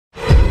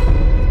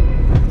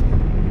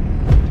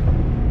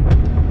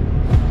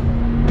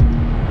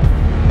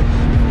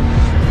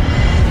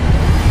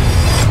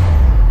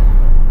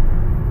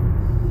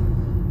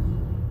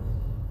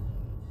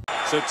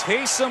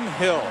Taysom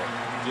Hill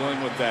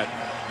dealing with that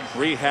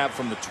rehab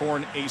from the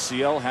torn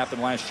ACL.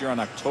 Happened last year on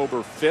October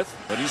 5th,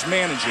 but he's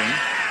managing.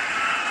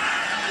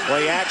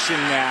 Play action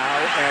now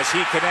as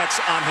he connects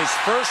on his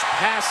first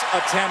pass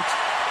attempt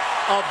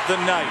of the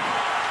night,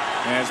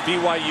 as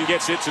BYU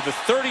gets it to the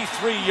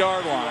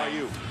 33-yard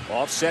line.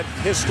 Offset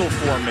pistol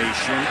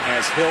formation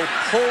as Hill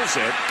pulls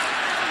it,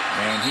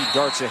 and he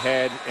darts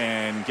ahead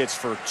and gets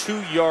for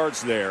 2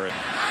 yards there.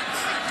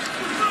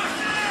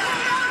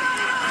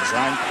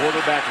 Design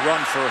quarterback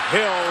run for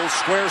Hill,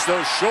 squares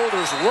those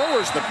shoulders,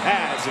 lowers the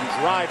pads, and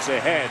drives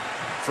ahead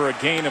for a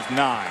gain of 9.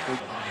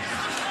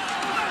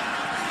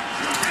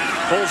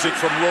 Pulls it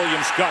from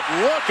Williams' gut.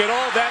 Look at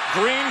all that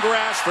green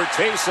grass for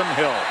Taysom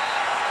Hill.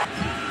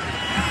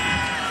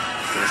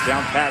 First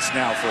down pass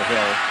now for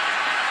Hill.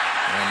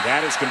 And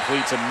that is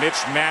complete to Mitch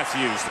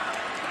Matthews.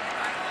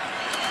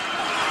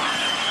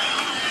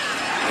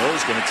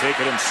 Hill's going to take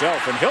it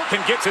himself, and Hill can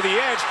get to the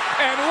edge.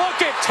 And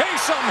look at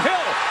Taysom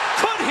Hill.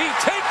 Could he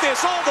take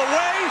this all the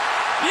way?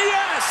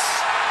 Yes!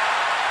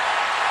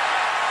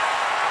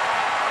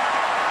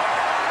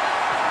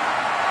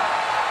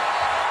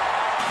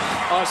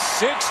 A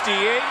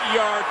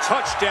 68-yard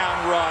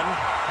touchdown run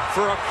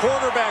for a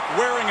quarterback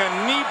wearing a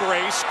knee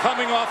brace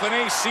coming off an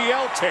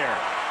ACL tear.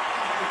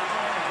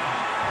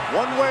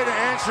 One way to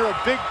answer a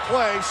big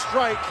play,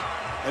 strike,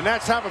 and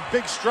that's have a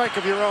big strike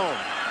of your own.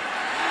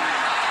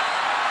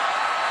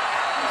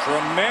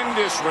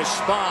 Tremendous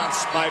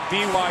response by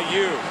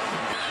BYU.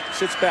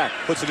 Sits back,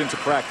 puts it into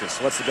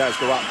practice, lets the guys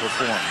go out and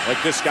perform.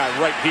 Like this guy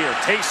right here,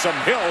 Taysom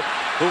Hill,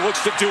 who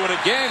looks to do it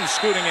again,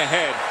 scooting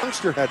ahead.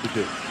 Youngster had to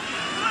do.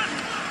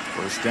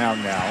 First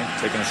down now,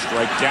 taking a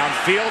strike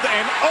downfield,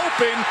 and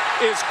open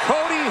is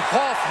Cody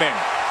Hoffman.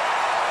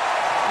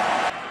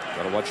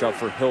 Got to watch out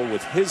for Hill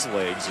with his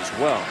legs as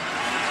well.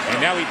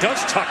 And now he does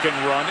tuck and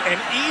run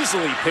and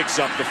easily picks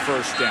up the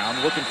first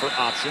down, looking for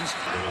options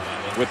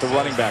with the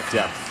running back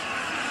depth.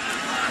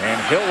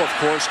 And Hill, of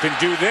course, can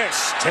do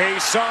this.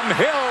 Taysom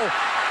Hill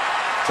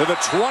to the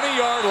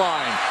 20-yard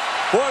line.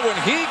 Boy, when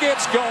he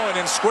gets going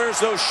and squares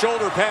those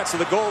shoulder pads to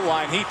the goal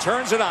line, he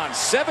turns it on.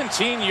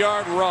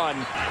 17-yard run.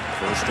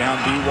 First down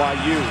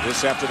BYU.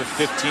 This after the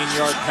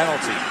 15-yard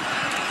penalty.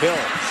 Hill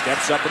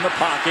steps up in the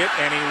pocket,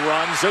 and he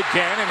runs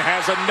again and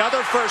has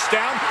another first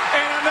down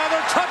and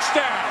another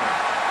touchdown.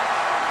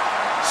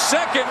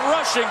 Second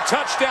rushing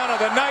touchdown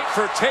of the night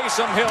for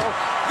Taysom Hill.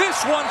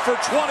 This one for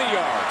 20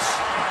 yards.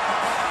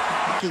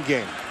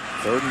 Game.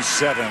 3rd and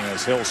 7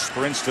 as Hill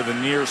sprints to the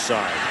near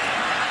side.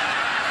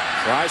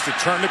 Tries to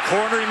turn the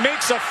corner. He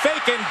makes a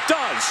fake and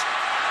does.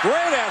 Great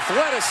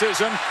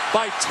athleticism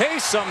by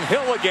Taysom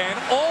Hill again,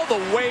 all the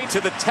way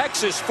to the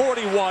Texas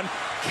 41.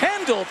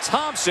 Kendall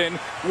Thompson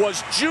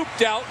was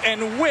juked out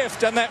and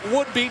whiffed on that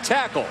would-be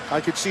tackle.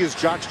 I could see his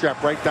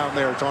jockstrap right down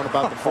there. It's on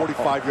about the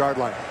 45-yard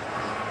line.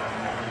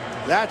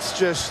 That's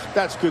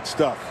good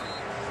stuff.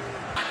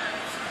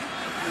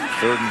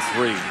 3rd and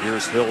 3.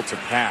 Here's Hill to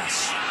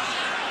pass.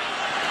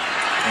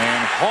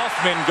 And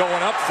Hoffman going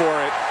up for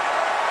it.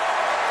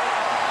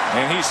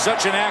 And he's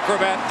such an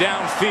acrobat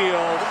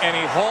downfield, and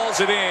he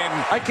hauls it in.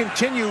 I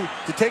continue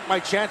to take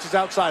my chances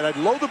outside. I'd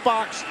load the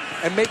box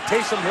and make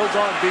Taysom Hill's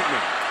arm beat me.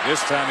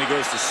 This time he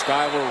goes to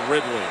Skylar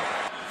Ridley.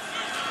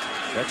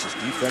 Texas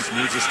defense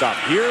needs to stop.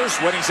 Here's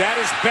when he's at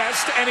his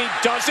best, and he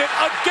does it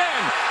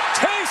again.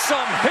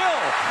 Taysom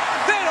Hill.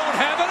 They don't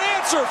have an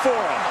answer for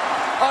him.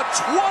 A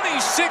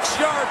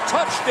 26-yard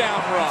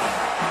touchdown run.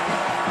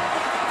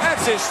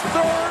 That's his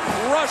 3rd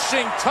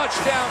rushing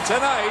touchdown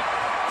tonight.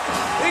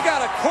 They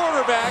got a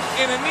quarterback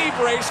in a knee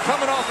brace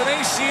coming off an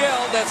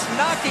ACL that's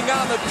knocking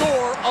on the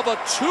door of a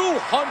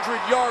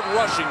 200-yard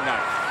rushing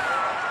night.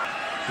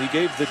 He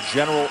gave the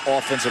general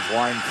offensive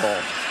line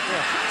call.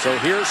 So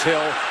here's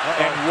Hill,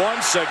 and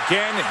once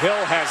again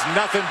Hill has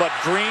nothing but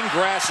green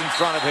grass in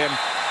front of him,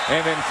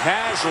 and then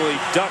casually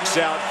ducks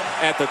out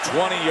at the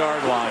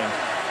 20-yard line.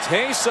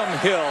 Taysom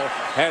Hill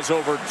has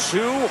over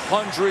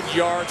 200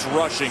 yards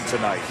rushing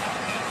tonight.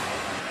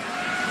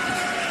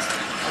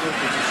 Oh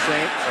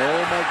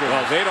my goodness.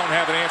 Well, they don't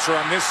have an answer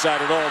on this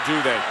side at all,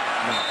 do they?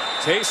 No.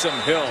 Taysom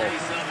Hill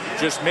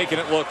just making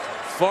it look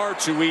far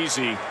too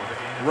easy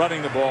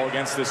running the ball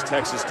against this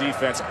Texas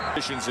defense.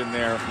 Positions in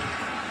there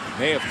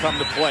may have come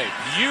to play.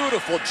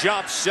 Beautiful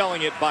job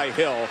selling it by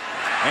Hill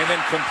and then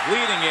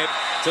completing it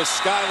to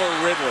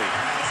Skylar Ridley.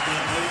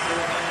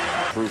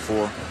 Through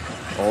for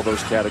all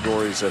those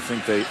categories, I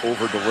think they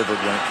over-delivered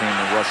when it came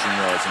to rushing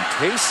yards. And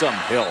Taysom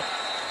Hill,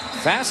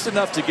 fast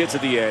enough to get to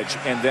the edge,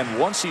 and then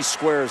once he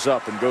squares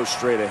up and goes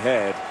straight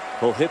ahead,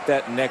 he'll hit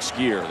that next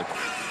gear.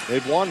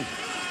 They've won.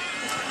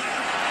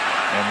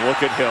 And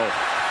look at Hill.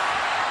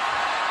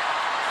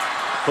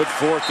 Put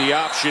forth the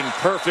option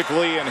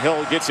perfectly, and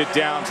Hill gets it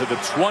down to the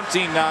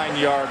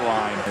 29-yard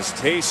line as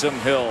Taysom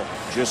Hill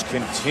just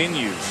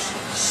continues.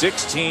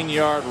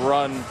 16-yard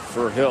run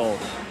for Hill.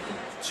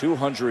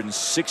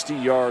 260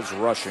 yards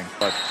rushing.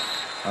 But,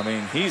 I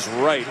mean, he's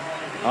right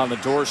on the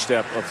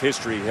doorstep of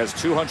history. He has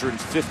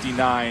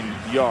 259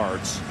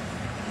 yards.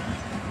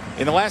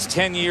 In the last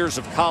 10 years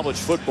of college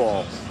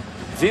football,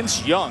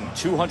 Vince Young,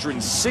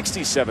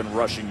 267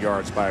 rushing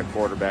yards by a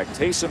quarterback.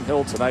 Taysom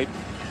Hill tonight,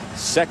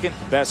 second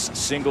best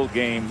single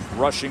game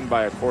rushing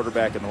by a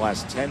quarterback in the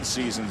last 10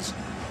 seasons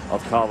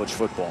of college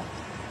football.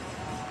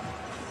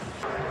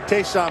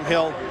 Taysom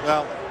Hill,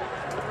 well,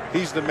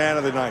 he's the man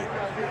of the night.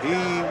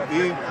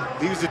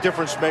 He was the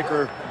difference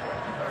maker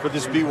for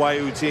this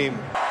BYU team.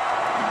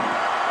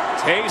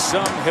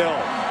 Taysom Hill,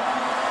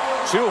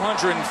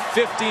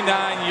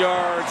 259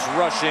 yards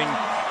rushing,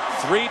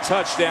 3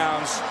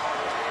 touchdowns.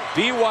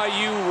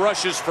 BYU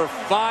rushes for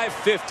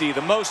 550,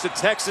 the most a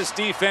Texas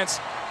defense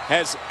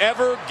has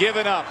ever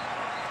given up.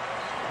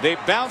 They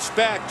bounced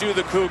back, do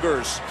the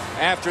Cougars,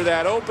 after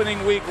that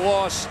opening week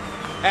loss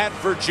at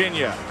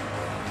Virginia.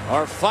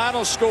 Our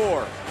final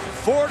score,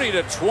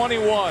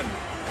 40-21.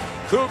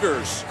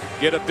 Cougars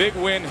get a big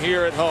win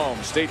here at home.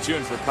 Stay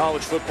tuned for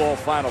College Football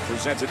Final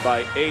presented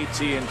by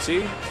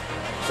AT&T.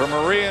 For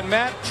Maria and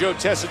Matt, Joe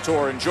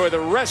Tessitore. Enjoy the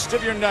rest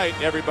of your night,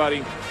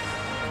 everybody.